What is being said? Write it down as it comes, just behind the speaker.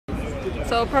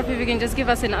So, Prof, if you can just give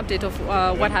us an update of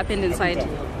what happened inside.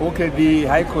 Okay, the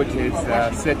High Court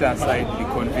has set aside the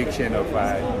conviction of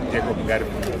Jacob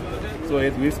Ngarifume. So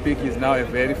as we speak, he's now a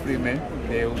very free man.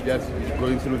 They will just be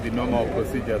going through the normal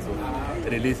procedures of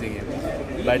releasing him.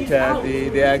 But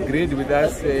they agreed with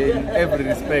us in every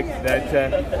respect that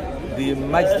the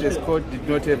magistrate's court did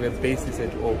not have a basis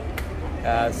at all.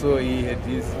 So he had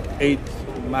his 8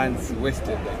 months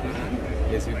wasted,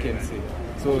 as you can see.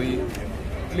 So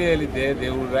clearly they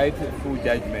will write a full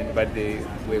judgment, but they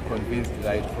were convinced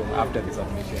right from after the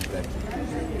submission that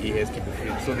he has to be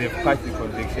freed. So they've passed the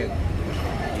conviction.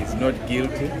 He's not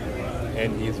guilty,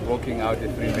 and he's walking out a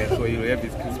free man, so he will have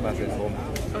his Christmas at home.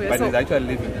 Okay, but he's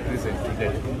actually living in prison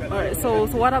today. All right, so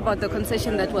what about the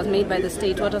concession that was made by the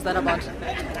state? What was that about?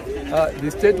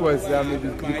 The state was,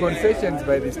 the concessions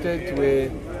by the state were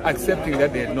accepting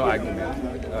that they had no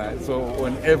argument. So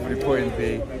on every point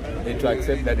they had to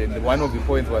accept that, and one of the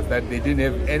points was that they didn't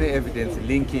have any evidence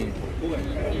linking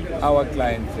our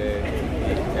client to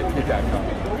a Twitter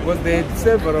account. Because they had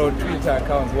several Twitter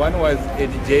accounts. One was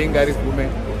J. Ngarifume,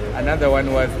 another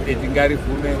one was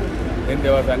Ngarifume, and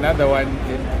there was another one,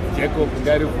 Jacob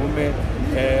Ngarifume,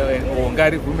 or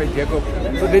Ngarifume Jacob.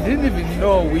 So they didn't even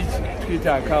know which Twitter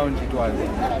account it was.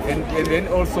 And then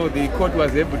also the court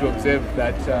was able to observe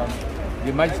that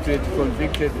the magistrate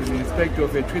convicted in respect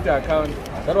of a Twitter account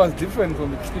that was different from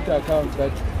the Twitter account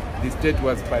that the state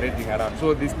was parading around.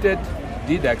 So the state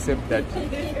did accept that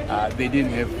they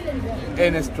didn't have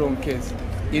any strong case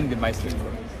in the magistrate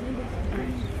court.